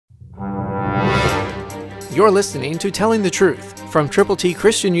You're listening to Telling the Truth from Triple T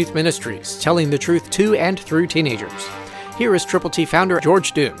Christian Youth Ministries, telling the truth to and through teenagers. Here is Triple T founder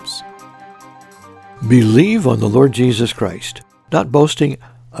George Dooms. Believe on the Lord Jesus Christ, not boasting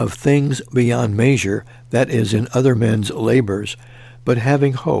of things beyond measure, that is, in other men's labors, but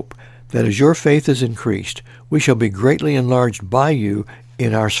having hope that as your faith is increased, we shall be greatly enlarged by you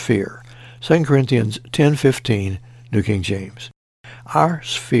in our sphere. 2 Corinthians 10:15, New King James. Our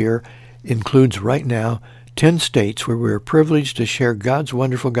sphere includes right now 10 states where we are privileged to share God's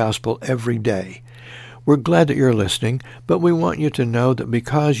wonderful gospel every day. We're glad that you're listening, but we want you to know that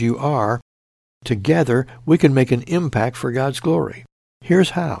because you are, together we can make an impact for God's glory.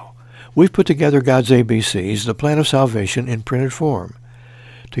 Here's how. We've put together God's ABCs, the plan of salvation, in printed form.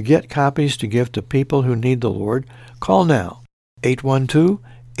 To get copies to give to people who need the Lord, call now,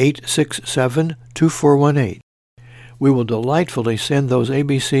 812-867-2418. We will delightfully send those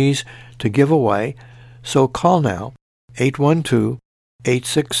ABCs to give away, so call now,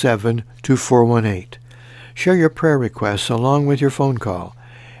 812-867-2418. Share your prayer requests along with your phone call,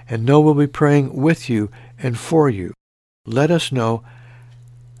 and know we'll be praying with you and for you. Let us know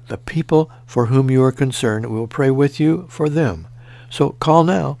the people for whom you are concerned. We will pray with you for them. So call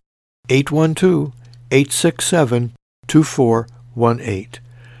now, 812-867-2418.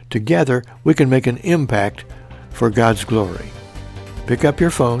 Together, we can make an impact for God's glory. Pick up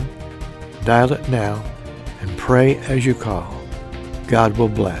your phone, dial it now, and pray as you call. God will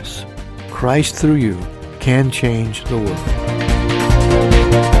bless. Christ through you can change the world.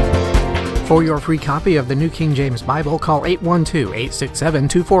 For your free copy of the New King James Bible, call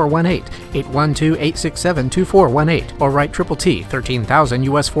 812-867-2418, 812-867-2418, or write Triple T, 13,000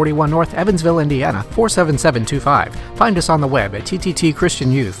 U.S. 41 North, Evansville, Indiana, 47725. Find us on the web at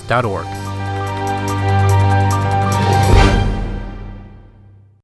tttchristianyouth.org.